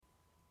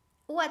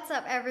What's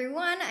up,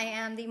 everyone? I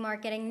am the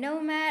marketing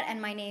nomad,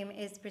 and my name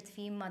is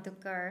Prithvi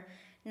Madhukar.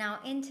 Now,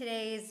 in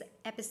today's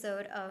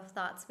episode of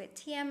Thoughts with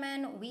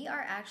TMN, we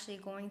are actually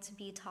going to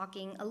be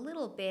talking a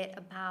little bit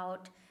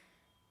about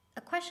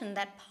a question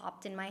that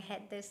popped in my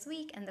head this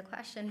week, and the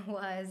question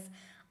was,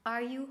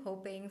 are you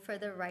hoping for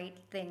the right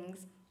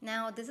things?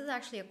 Now, this is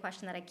actually a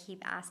question that I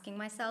keep asking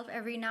myself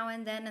every now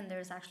and then, and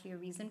there's actually a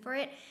reason for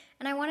it.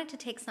 And I wanted to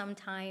take some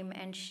time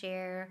and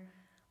share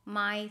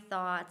my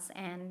thoughts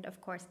and, of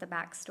course, the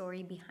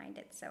backstory behind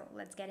it. So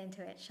let's get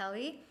into it, shall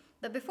we?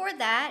 But before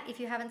that, if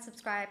you haven't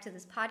subscribed to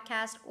this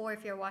podcast, or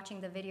if you're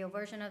watching the video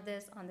version of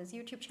this on this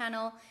YouTube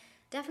channel,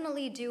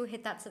 definitely do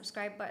hit that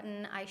subscribe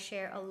button. I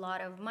share a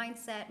lot of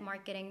mindset,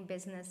 marketing,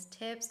 business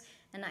tips,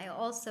 and I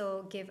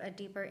also give a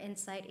deeper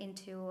insight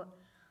into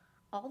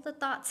all the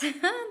thoughts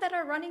that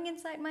are running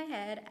inside my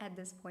head at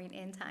this point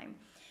in time.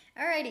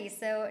 Alrighty,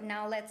 so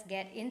now let's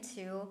get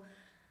into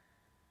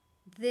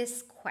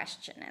this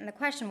question. And the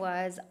question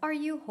was, are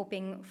you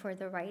hoping for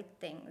the right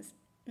things?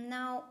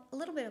 Now, a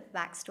little bit of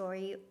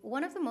backstory.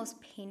 One of the most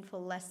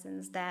painful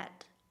lessons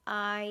that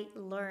I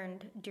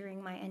learned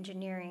during my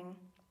engineering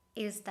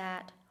is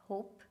that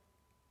hope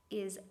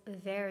is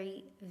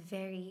very,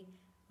 very,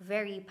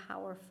 very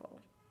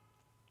powerful.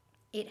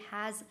 It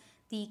has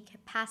the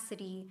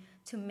capacity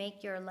to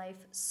make your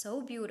life so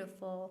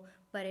beautiful,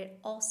 but it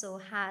also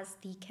has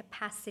the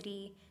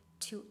capacity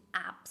to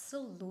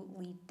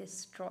absolutely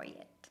destroy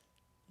it.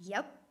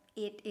 Yep,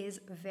 it is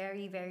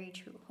very, very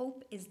true.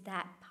 Hope is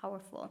that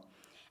powerful.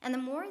 And the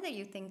more that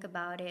you think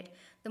about it,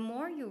 the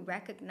more you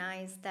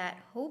recognize that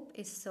hope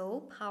is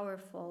so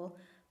powerful,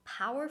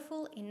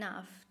 powerful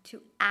enough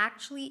to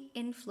actually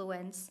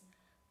influence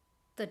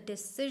the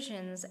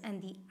decisions and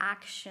the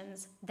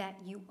actions that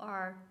you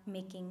are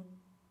making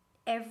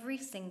every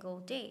single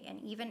day.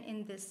 And even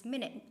in this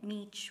minute,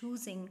 me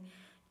choosing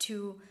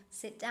to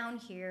sit down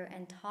here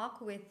and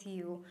talk with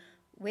you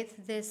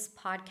with this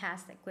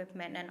podcast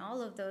equipment and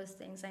all of those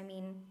things, I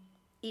mean,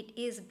 it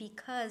is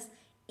because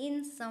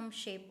in some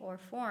shape or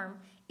form,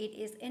 it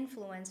is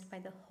influenced by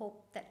the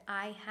hope that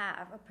I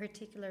have, a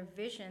particular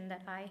vision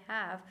that I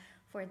have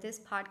for this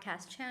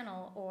podcast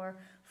channel or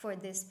for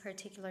this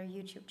particular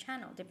YouTube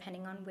channel,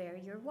 depending on where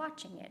you're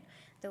watching it.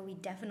 Though we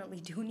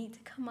definitely do need to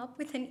come up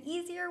with an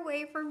easier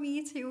way for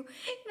me to,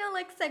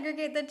 like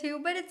segregate the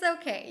two, but it's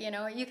okay,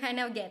 you kind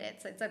of get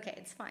it, so it's okay,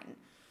 it's fine.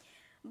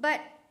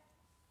 But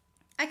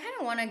I kind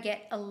of want to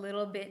get a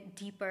little bit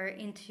deeper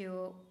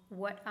into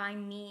what I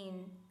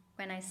mean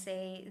when I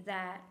say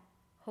that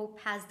hope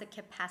has the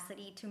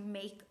capacity to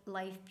make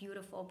life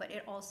beautiful, but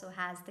it also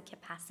has the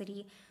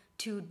capacity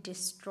to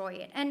destroy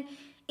it. And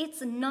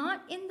it's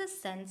not in the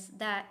sense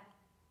that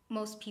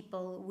most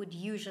people would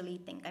usually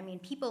think. I mean,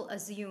 people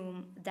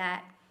assume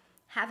that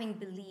having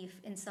belief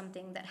in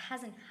something that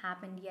hasn't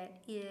happened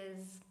yet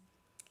is,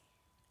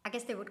 I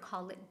guess they would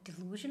call it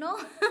delusional.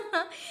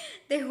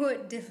 They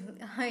would,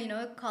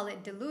 call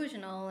it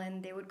delusional,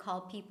 and they would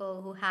call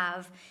people who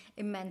have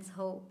immense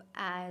hope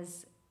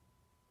as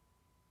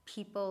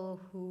people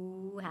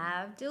who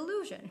have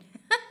delusion.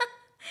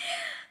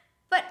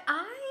 But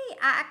I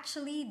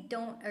actually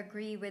don't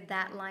agree with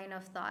that line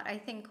of thought. I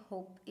think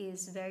hope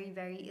is very,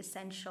 very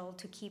essential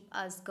to keep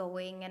us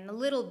going, and a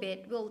little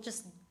bit, we'll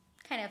just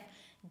kind of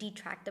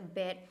detract a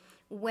bit.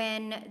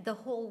 When the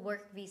whole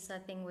work visa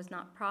thing was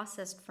not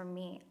processed for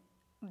me,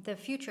 the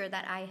future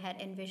that I had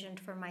envisioned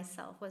for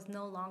myself was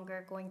no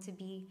longer going to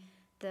be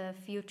the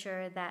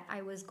future that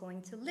I was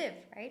going to live,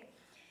 right?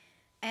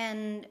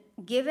 And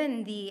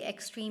given the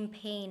extreme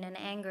pain and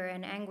anger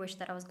and anguish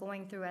that I was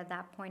going through at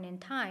that point in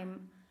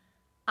time,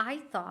 I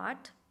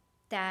thought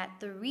that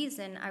the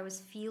reason I was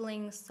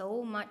feeling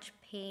so much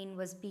pain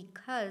was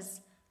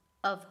because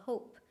of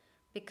hope,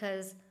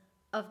 because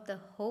of the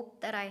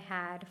hope that I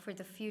had for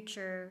the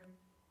future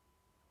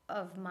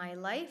of my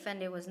life,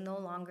 and it was no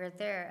longer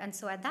there. And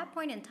so at that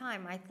point in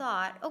time, I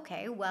thought,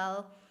 okay,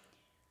 well,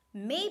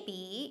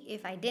 maybe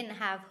if I didn't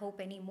have hope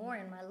anymore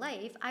in my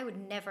life, I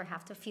would never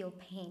have to feel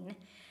pain.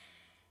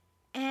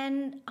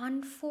 And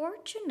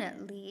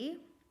unfortunately,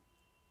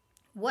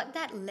 what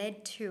that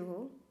led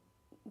to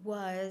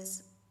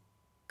was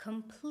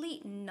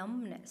complete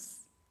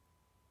numbness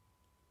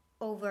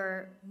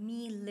over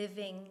me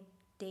living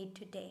day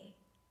to day.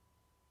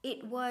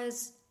 It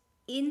was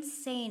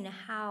insane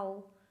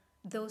how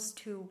those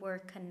two were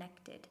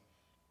connected.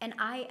 And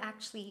I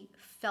actually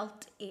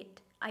felt it.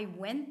 I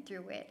went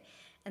through it.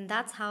 And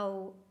that's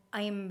how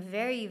I am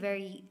very,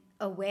 very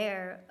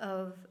aware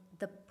of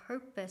the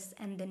purpose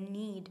and the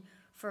need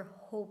for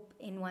hope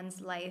in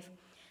one's life.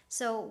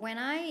 So when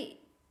I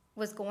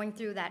was going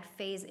through that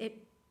phase,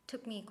 it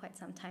took me quite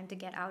some time to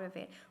get out of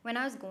it. When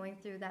I was going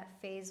through that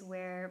phase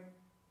where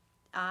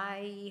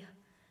I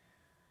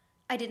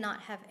did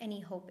not have any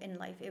hope in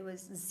life, it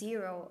was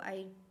zero.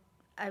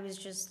 I was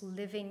just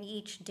living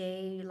each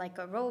day like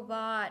a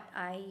robot.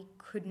 I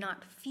could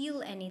not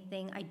feel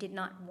anything. I did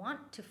not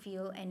want to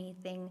feel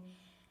anything.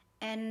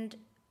 And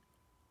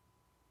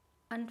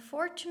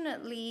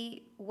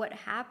unfortunately, what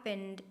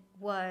happened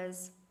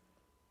was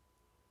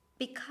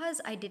because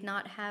I did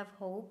not have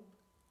hope,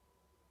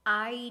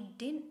 I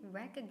didn't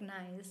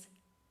recognize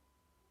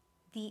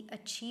the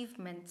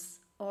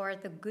achievements or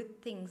the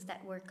good things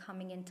that were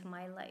coming into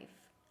my life.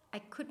 I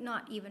could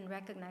not even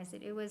recognize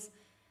it.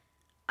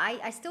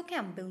 I still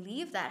can't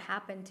believe that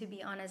happened, to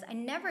be honest. I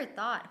never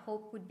thought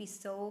hope would be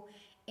so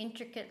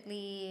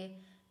intricately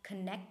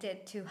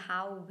connected to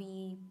how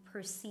we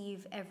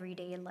perceive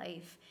everyday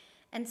life.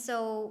 And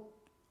so,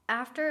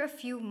 after a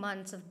few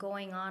months of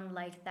going on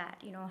like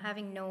that,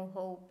 having no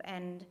hope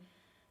and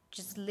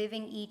just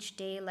living each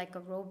day like a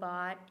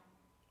robot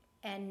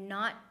and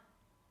not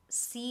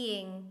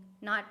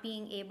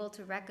being able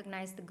to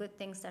recognize the good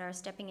things that are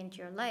stepping into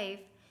your life,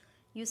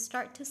 you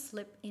start to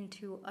slip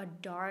into a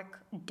dark,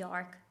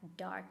 dark,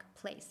 dark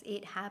place.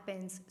 It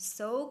happens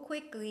so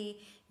quickly,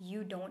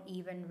 you don't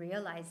even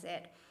realize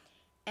it.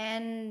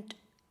 And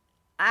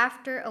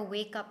after a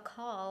wake up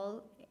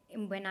call,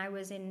 when I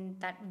was in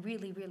that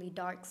really, really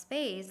dark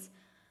space,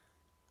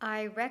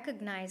 I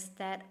recognized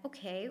that,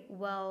 okay,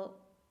 well,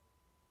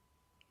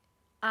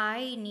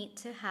 I need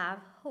to have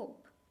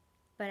hope.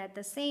 But at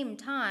the same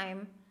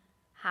time,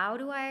 how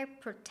do I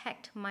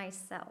protect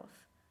myself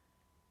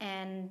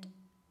and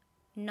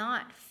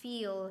not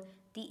feel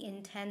the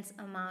intense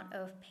amount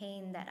of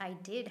pain that I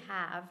did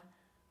have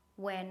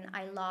when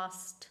I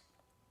lost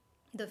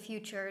the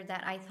future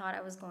that I thought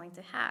I was going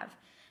to have?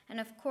 And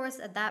of course,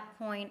 at that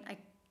point, I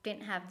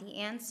didn't have the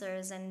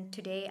answers. And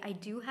today I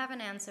do have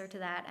an answer to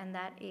that. And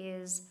that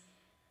is,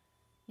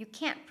 you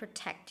can't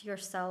protect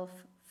yourself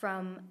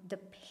from the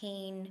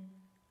pain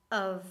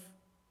of,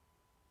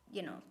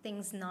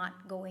 things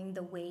not going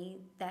the way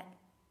that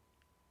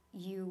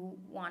you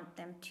want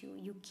them to.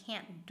 You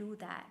can't do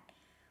that.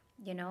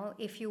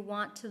 If you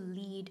want to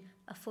lead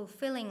a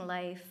fulfilling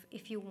life,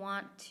 if you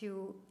want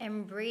to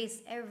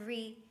embrace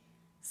every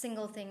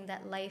single thing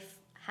that life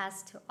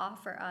has to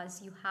offer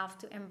us, you have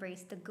to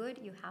embrace the good,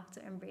 you have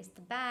to embrace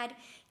the bad,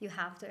 you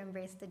have to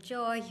embrace the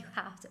joy, you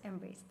have to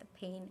embrace the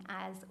pain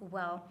as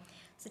well.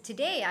 So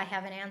today I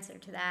have an answer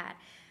to that.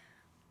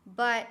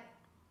 But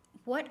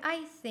what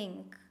I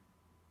think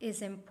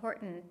is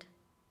important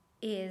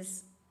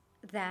is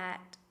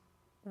that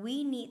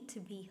we need to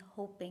be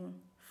hoping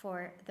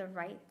for the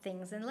right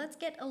things. And let's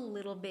get a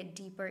little bit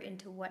deeper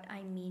into what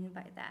I mean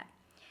by that.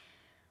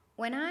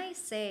 When I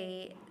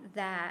say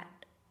that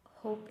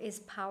hope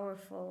is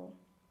powerful,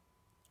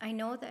 I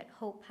know that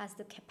hope has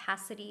the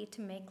capacity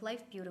to make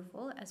life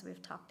beautiful, as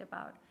we've talked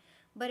about,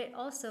 but it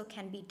also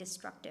can be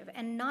destructive,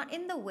 and not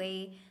in the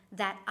way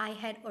that I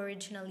had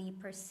originally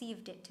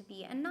perceived it to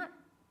be, and not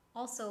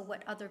also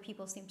what other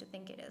people seem to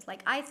think it is.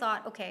 Like, I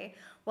thought, okay,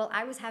 well,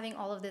 I was having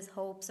all of this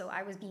hope, so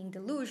I was being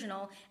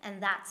delusional,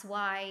 and that's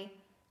why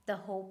the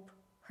hope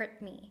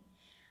hurt me.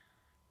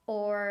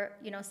 Or,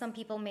 some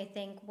people may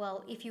think,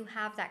 well, if you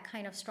have that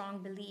kind of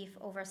strong belief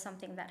over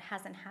something that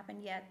hasn't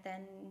happened yet,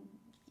 then,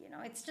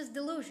 it's just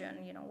delusion,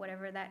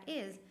 whatever that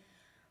is.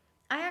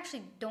 I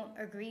actually don't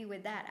agree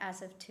with that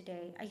as of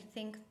today. I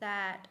think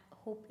that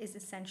hope is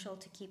essential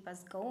to keep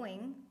us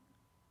going.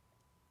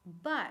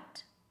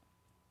 But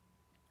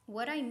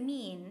what I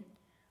mean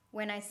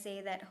when I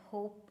say that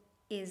hope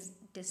is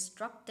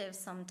destructive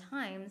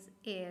sometimes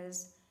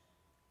is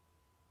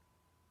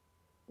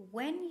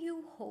when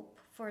you hope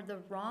for the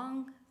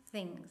wrong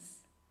things,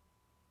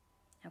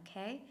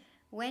 okay?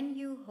 When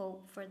you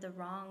hope for the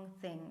wrong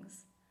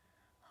things,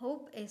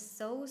 hope is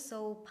so,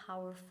 so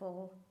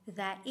powerful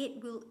that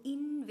it will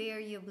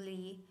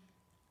invariably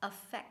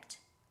affect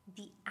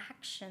the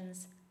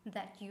actions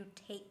that you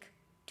take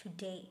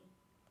today.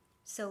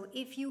 So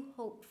if you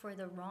hope for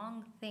the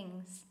wrong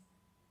things,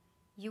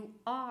 you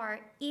are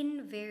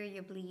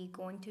invariably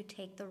going to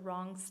take the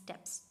wrong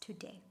steps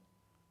today.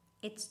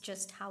 It's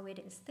just how it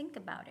is. Think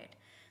about it.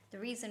 The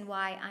reason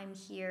why I'm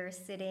here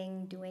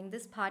sitting, doing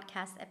this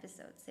podcast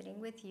episode, sitting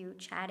with you,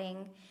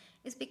 chatting,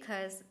 is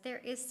because there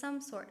is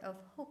some sort of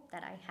hope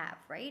that I have,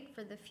 right,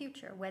 for the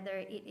future, whether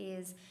it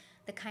is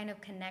the kind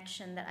of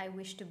connection that I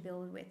wish to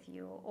build with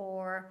you,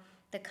 or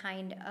the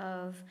kind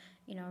of,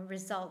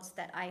 results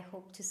that I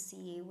hope to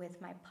see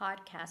with my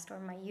podcast or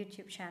my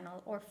YouTube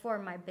channel or for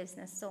my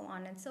business, so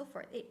on and so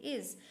forth. It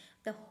is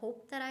the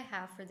hope that I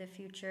have for the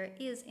future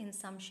is in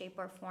some shape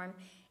or form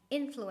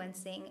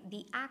influencing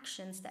the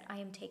actions that I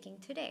am taking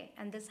today.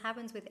 And this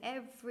happens with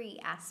every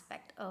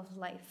aspect of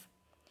life.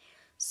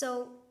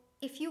 So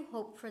if you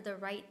hope for the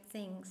right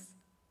things,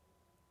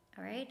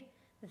 all right,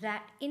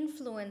 that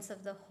influence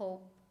of the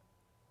hope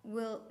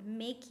will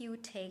make you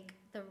take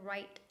the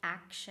right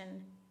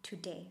action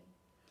today.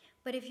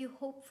 But if you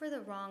hope for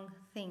the wrong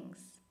things,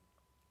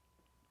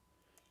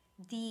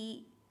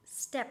 the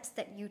steps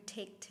that you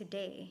take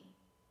today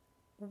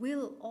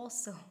will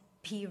also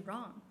be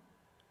wrong,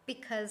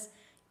 because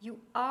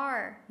you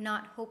are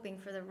not hoping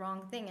for the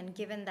wrong thing. And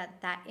given that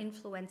that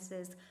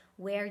influences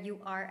where you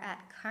are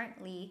at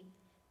currently,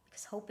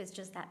 because hope is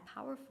just that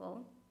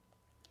powerful,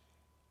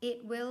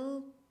 it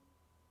will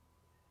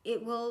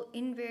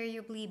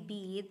invariably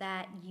be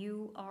that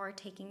you are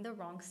taking the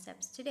wrong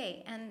steps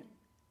today. And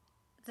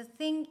the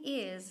thing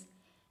is,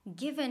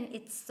 given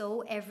it's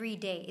so every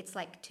day, it's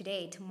like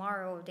today,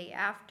 tomorrow, day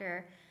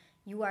after,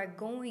 you are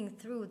going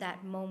through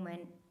that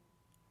moment,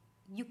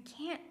 you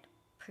can't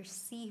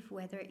perceive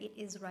whether it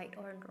is right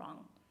or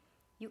wrong.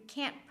 You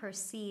can't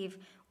perceive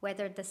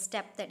whether the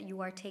step that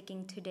you are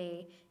taking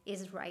today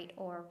is right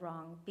or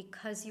wrong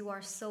because you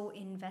are so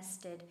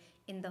invested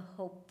in the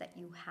hope that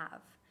you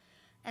have.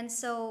 And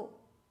so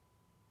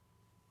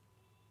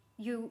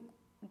you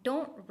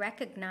don't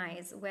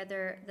recognize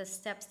whether the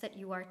steps that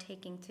you are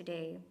taking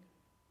today,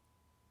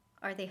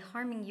 are they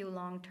harming you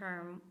long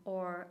term,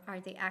 or are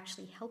they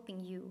actually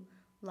helping you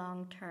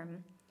long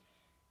term?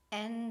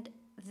 And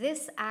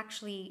this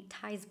actually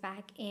ties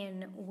back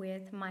in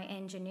with my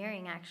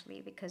engineering,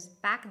 actually, because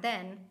back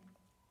then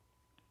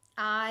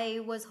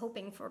I was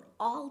hoping for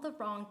all the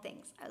wrong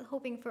things. I was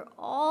hoping for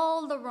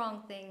all the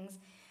wrong things.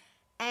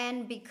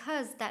 And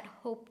because that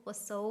hope was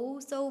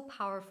so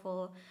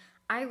powerful,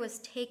 I was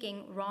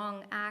taking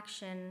wrong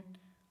action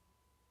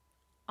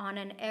on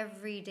an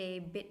everyday,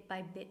 bit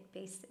by bit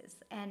basis.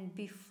 And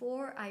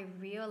before I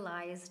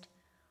realized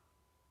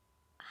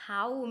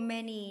how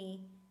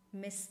many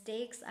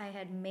mistakes I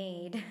had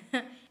made,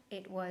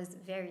 it was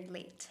very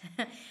late.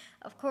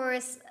 Of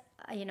course,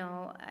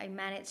 I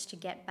managed to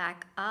get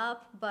back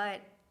up,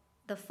 but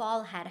the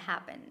fall had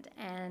happened,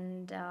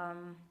 and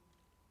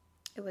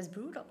it was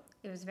brutal.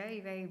 It was very,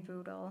 very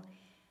brutal.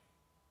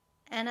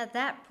 And at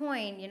that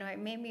point, it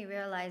made me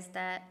realize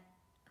that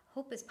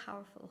hope is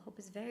powerful. Hope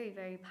is very,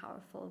 very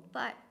powerful,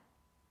 but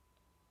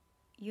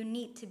you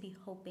need to be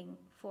hoping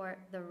for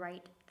the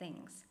right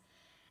things.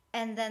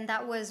 And then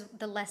that was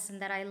the lesson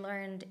that I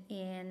learned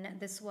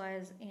this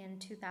was in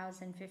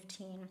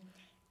 2015.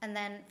 And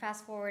then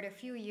fast forward a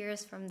few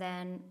years from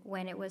then,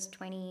 when it was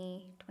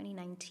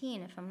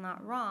 2019, if I'm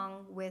not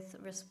wrong, with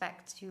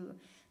respect to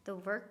the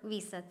work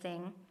visa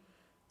thing,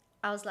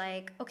 I was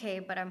like, okay,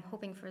 but I'm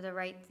hoping for the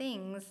right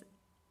things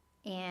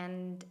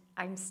and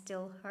I'm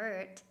still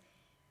hurt.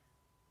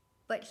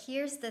 But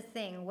here's the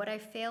thing, what I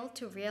failed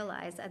to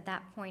realize at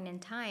that point in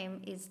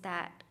time is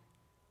that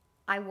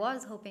I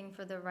was hoping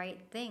for the right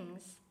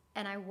things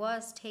and I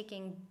was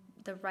taking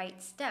the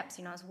right steps.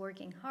 I was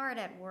working hard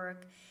at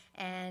work,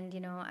 and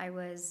I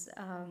was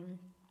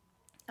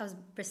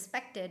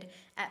respected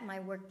at my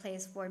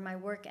workplace for my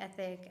work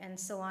ethic and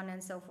so on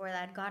and so forth.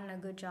 I'd gotten a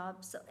good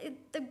job. So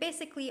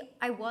basically,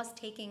 I was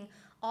taking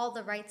all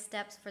the right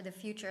steps for the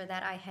future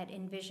that I had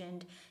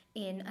envisioned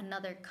in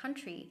another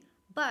country.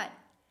 But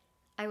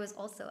I was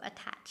also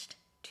attached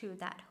to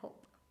that hope.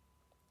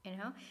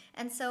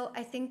 And so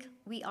I think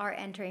we are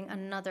entering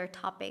another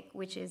topic,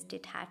 which is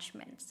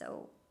detachment.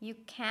 So you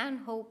can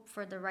hope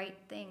for the right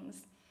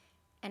things,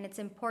 and it's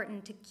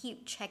important to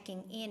keep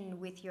checking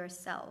in with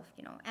yourself.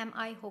 Am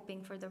I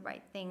hoping for the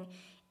right thing?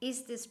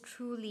 Is this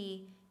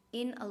truly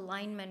in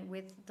alignment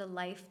with the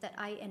life that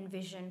I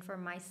envision for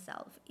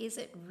myself? Is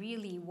it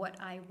really what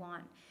I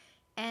want?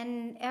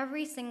 And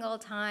every single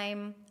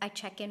time I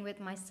check in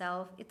with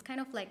myself, it's kind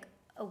of like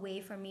a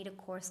way for me to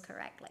course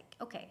correct. Like,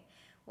 okay,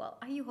 well,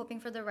 are you hoping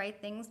for the right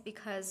things?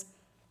 Because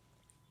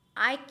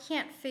I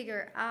can't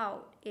figure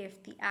out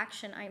if the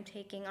action I'm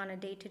taking on a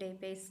day-to-day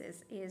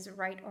basis is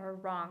right or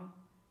wrong.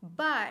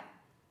 But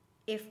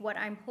if what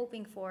I'm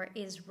hoping for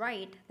is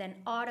right, then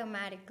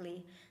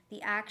automatically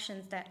the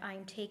actions that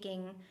I'm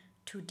taking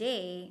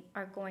today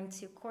are going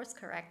to course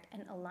correct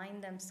and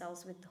align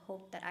themselves with the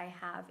hope that I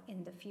have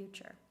in the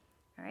future.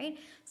 All right?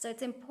 So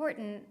it's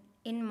important,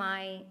 in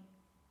my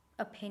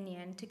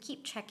opinion, to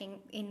keep checking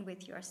in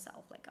with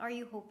yourself. Like, are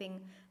you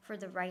hoping for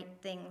the right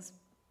things?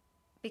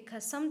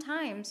 Because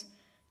sometimes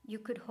you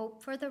could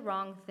hope for the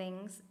wrong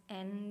things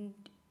and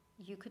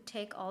you could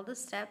take all the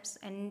steps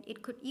and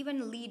it could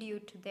even lead you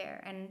to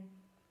there. And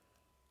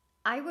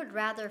I would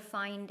rather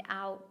find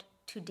out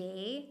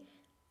today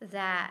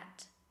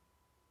that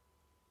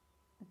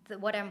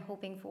what I'm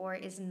hoping for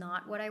is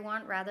not what I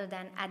want, rather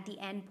than at the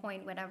end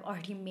point when I've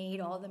already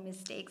made all the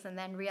mistakes and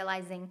then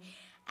realizing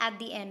at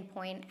the end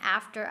point,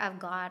 after I've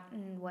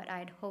gotten what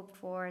I'd hoped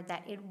for,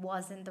 that it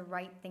wasn't the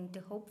right thing to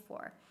hope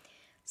for.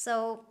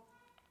 So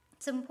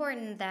it's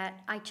important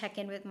that I check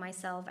in with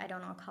myself. I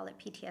don't know, call it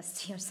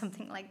PTSD or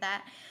something like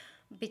that,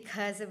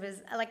 because it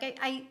was like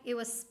it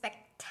was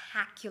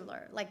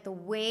spectacular. Like the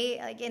way,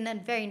 like in a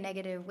very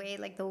negative way,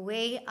 like the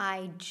way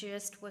I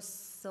just was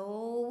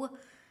so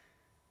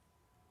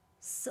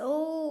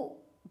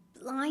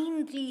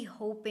blindly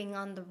hoping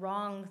on the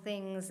wrong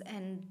things,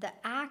 and the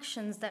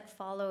actions that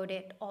followed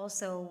it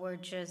also were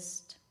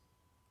just,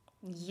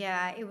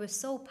 it was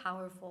so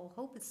powerful.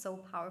 Hope is so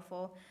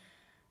powerful.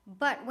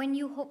 But when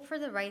you hope for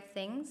the right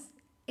things,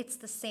 it's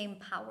the same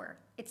power.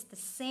 It's the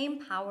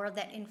same power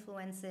that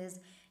influences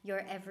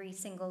your every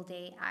single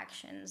day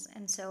actions.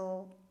 And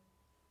so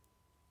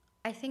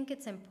I think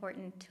it's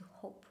important to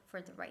hope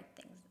for the right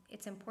things.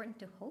 It's important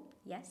to hope,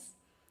 yes.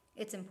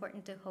 It's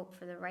important to hope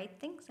for the right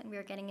things. And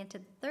we're getting into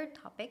the third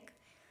topic.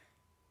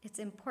 It's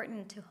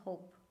important to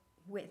hope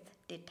with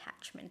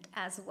detachment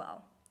as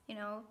well,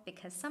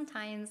 because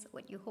sometimes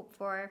what you hope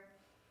for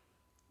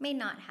may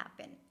not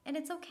happen. And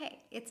it's okay.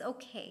 It's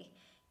okay.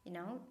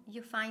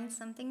 You find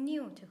something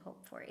new to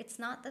hope for. It's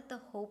not that the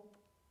hope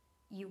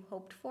you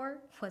hoped for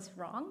was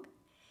wrong,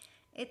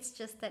 it's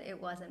just that it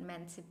wasn't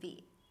meant to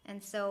be.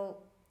 And so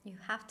you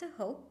have to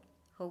hope.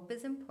 Hope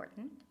is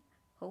important.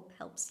 Hope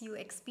helps you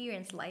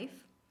experience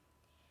life.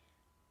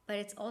 But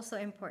it's also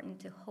important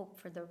to hope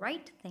for the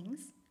right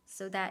things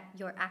so that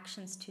your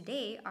actions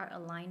today are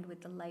aligned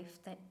with the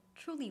life that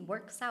truly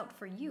works out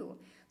for you,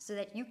 so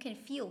that you can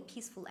feel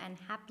peaceful and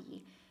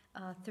happy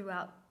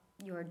throughout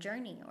your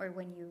journey, or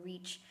when you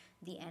reach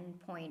the end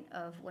point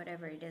of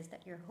whatever it is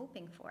that you're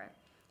hoping for.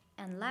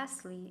 And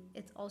lastly,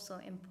 it's also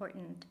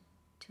important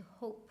to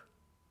hope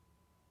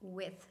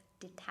with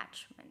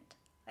detachment.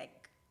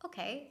 Like,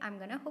 okay, I'm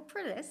going to hope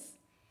for this,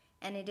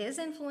 and it is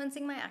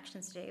influencing my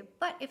actions today.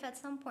 But if at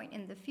some point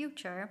in the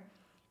future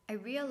I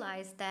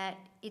realize that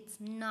it's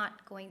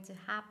not going to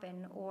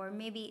happen, or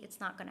maybe it's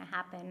not going to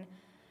happen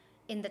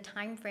in the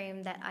time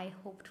frame that I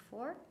hoped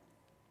for,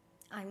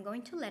 I'm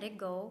going to let it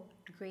go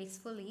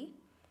gracefully,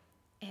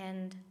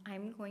 and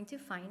I'm going to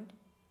find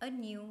a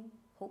new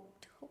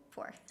hope to hope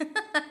for.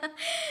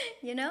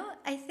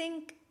 I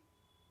think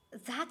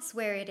that's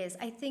where it is.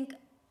 I think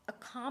a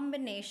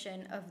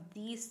combination of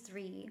these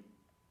three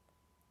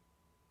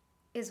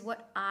is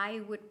what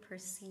I would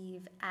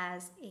perceive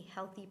as a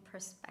healthy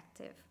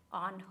perspective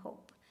on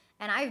hope.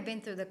 And I've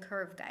been through the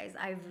curve, guys.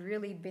 I've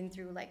really been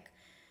through like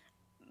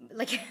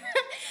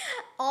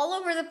all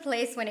over the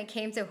place when it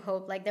came to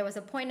hope. Like, there was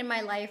a point in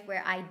my life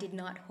where I did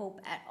not hope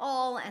at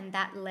all, and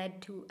that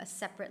led to a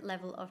separate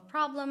level of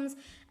problems.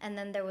 And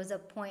then there was a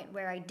point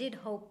where I did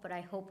hope, but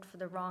I hoped for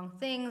the wrong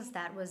things.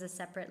 That was a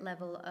separate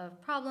level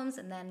of problems.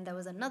 And then there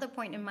was another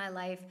point in my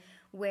life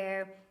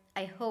where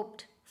I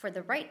hoped for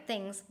the right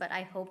things, but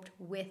I hoped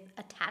with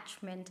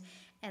attachment,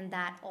 and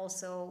that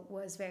also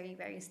was very,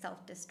 very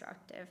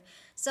self-destructive.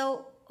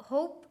 So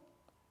hope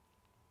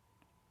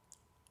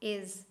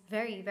is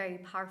very, very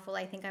powerful.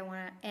 I think I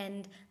want to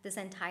end this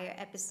entire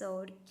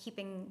episode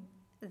keeping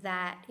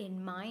that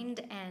in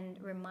mind and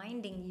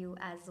reminding you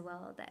as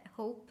well that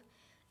hope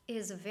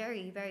is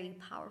very, very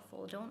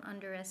powerful. Don't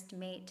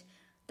underestimate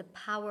the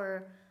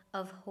power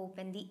of hope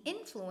and the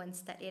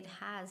influence that it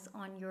has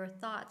on your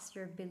thoughts,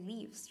 your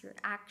beliefs, your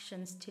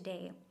actions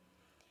today.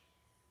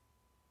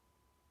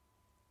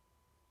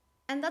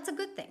 And that's a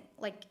good thing.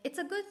 Like, it's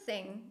a good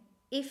thing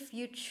if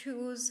you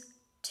choose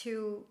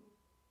to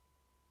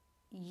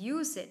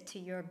use it to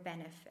your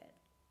benefit.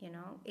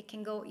 It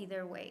can go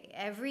either way.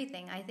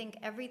 I think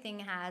everything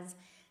has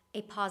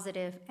a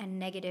positive and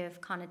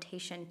negative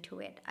connotation to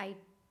it. I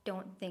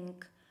don't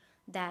think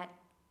that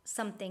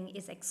something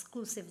is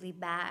exclusively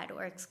bad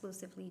or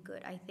exclusively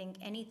good. I think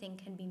anything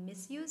can be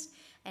misused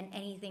and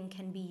anything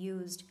can be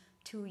used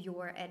to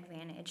your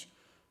advantage.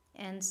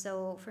 And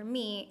so for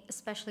me,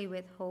 especially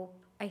with hope,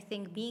 I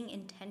think being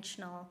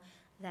intentional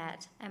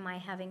that, am I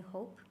having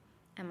hope?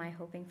 Am I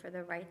hoping for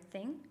the right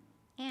thing?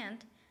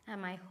 And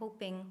am I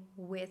hoping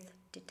with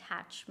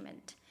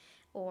detachment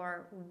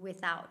or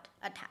without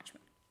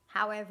attachment?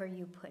 However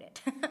you put it.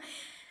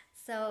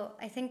 So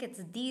I think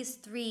it's these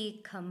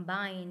three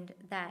combined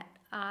that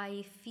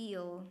I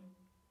feel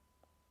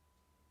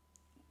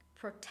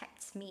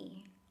protects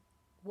me,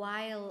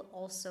 while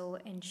also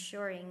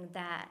ensuring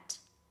that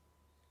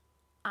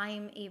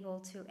I'm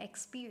able to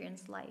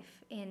experience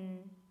life in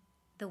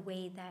the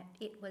way that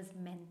it was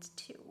meant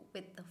to,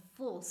 with the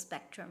full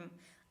spectrum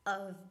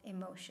of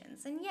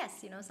emotions. And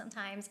yes,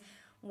 sometimes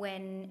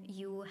when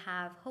you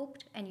have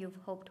hoped and you've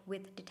hoped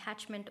with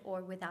detachment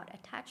or without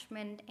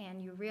attachment,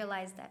 and you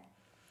realize that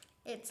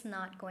it's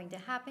not going to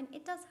happen,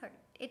 it does hurt.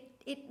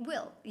 It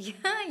will.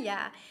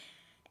 Yeah.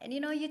 And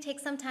you take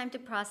some time to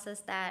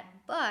process that.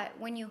 But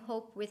when you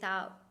hope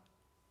without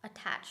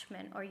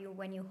attachment, or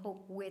when you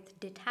hope with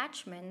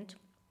detachment,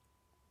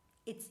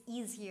 it's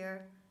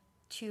easier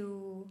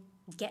to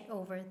get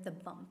over the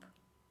bump.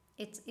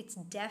 It's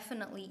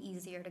definitely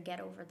easier to get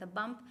over the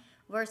bump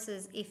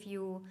versus if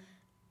you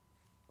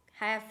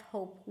have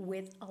hope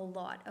with a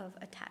lot of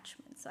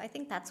attachment. So I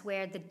think that's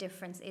where the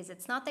difference is.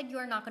 It's not that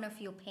you're not going to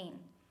feel pain.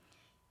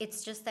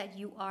 It's just that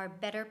you are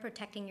better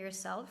protecting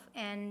yourself,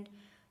 and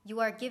you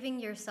are giving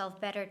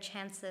yourself better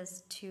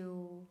chances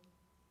to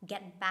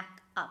get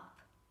back up,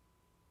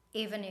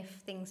 even if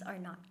things are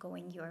not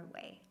going your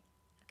way.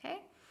 Okay?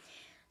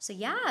 So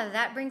yeah,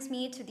 that brings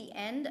me to the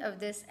end of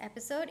this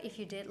episode. If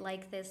you did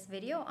like this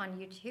video on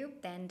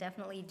YouTube, then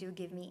definitely do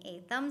give me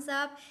a thumbs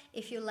up.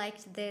 If you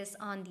liked this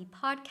on the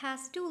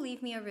podcast, do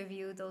leave me a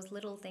review. Those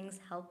little things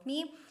help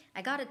me.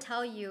 I gotta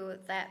tell you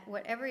that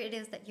whatever it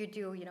is that you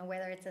do,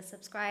 whether it's a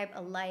subscribe,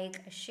 a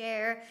like, a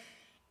share,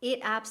 it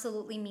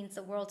absolutely means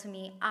the world to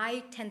me.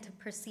 I tend to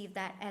perceive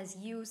that as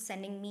you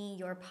sending me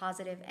your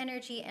positive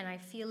energy, and I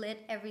feel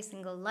it every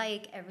single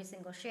like, every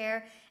single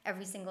share,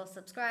 every single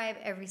subscribe,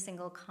 every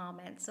single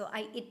comment. So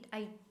I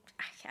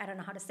don't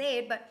know how to say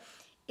it, but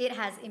it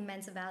has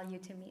immense value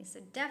to me. So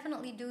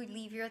definitely do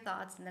leave your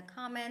thoughts in the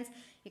comments.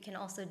 You can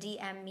also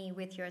DM me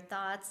with your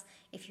thoughts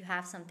if you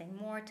have something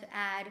more to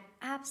add.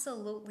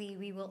 Absolutely,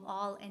 we will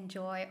all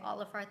enjoy all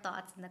of our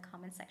thoughts in the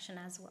comment section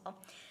as well.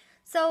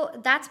 So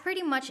that's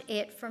pretty much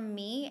it from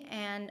me.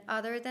 And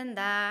other than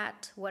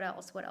that, what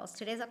else? What else?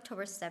 Today's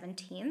October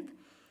 17th.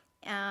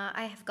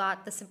 I have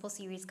got the Simple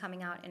series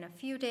coming out in a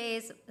few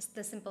days.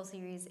 The Simple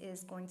series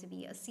is going to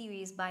be a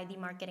series by The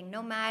Marketing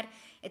Nomad.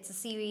 It's a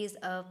series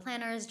of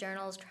planners,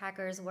 journals,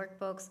 trackers,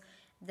 workbooks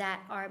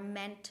that are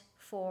meant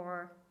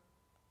for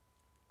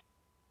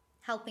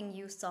helping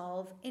you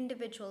solve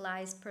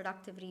individualized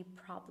productivity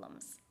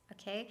problems.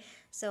 Okay,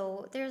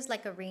 so there's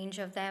like a range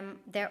of them.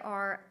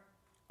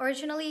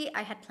 Originally,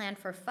 I had planned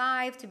for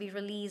 5 to be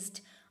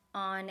released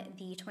on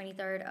the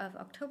 23rd of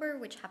October,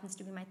 which happens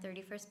to be my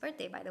 31st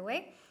birthday, by the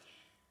way.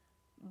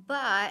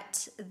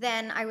 But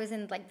then I was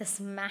in like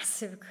this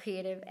massive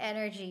creative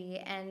energy,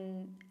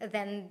 and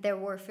then there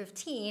were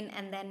 15,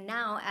 and then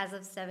now, as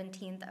of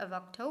 17th of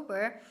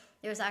October,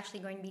 there's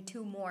actually going to be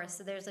 2 more.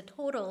 So there's a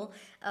total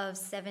of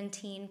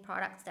 17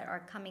 products that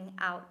are coming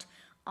out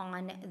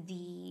on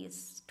the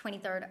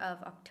 23rd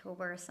of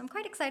October. So I'm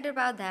quite excited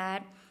about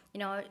that.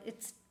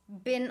 It's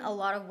been a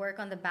lot of work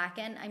on the back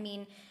end. I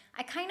mean,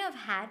 I kind of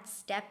had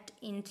stepped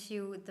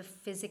into the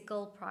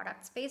physical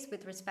product space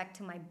with respect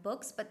to my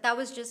books, but that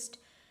was just,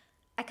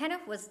 I kind of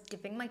was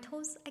dipping my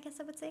toes, I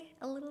guess I would say,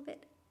 a little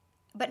bit.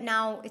 But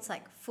now it's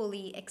like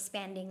fully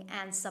expanding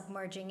and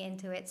submerging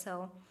into it.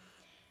 So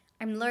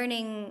I'm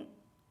learning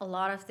a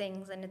lot of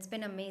things, and it's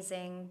been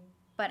amazing.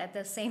 But at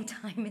the same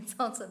time, it's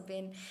also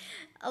been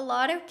a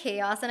lot of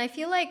chaos. And I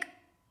feel like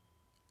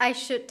I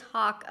should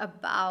talk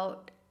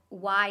about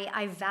why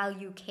I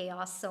value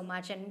chaos so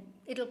much, and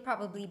it'll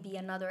probably be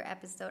another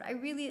episode. I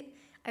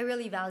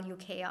really value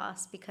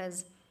chaos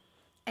because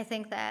I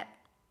think that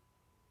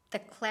the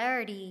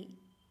clarity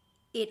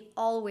it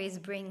always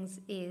brings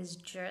is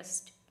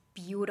just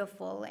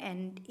beautiful,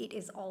 and it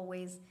is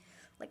always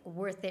like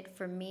worth it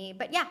for me.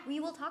 But yeah, we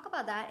will talk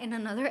about that in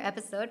another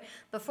episode.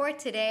 But for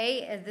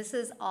today, this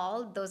is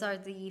all. Those are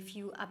the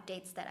few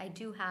updates that I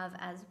do have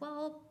as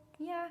well.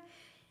 Yeah.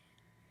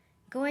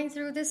 Going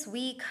through this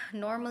week,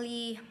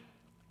 normally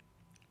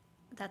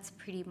that's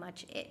pretty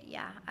much it.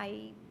 Yeah,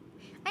 I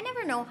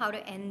never know how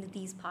to end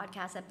these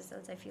podcast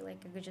episodes. I feel like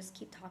I could just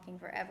keep talking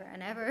forever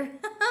and ever.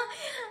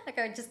 Like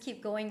I would just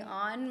keep going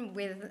on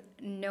with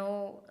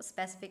no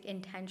specific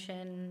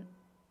intention.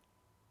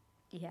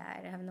 Yeah,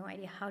 I have no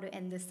idea how to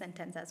end this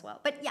sentence as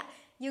well. But yeah,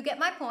 you get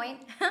my point.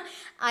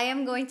 I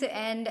am going to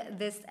end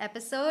this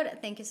episode.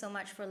 Thank you so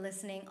much for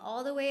listening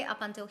all the way up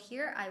until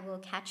here. I will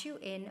catch you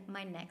in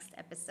my next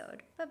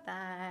episode.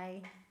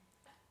 Bye-bye.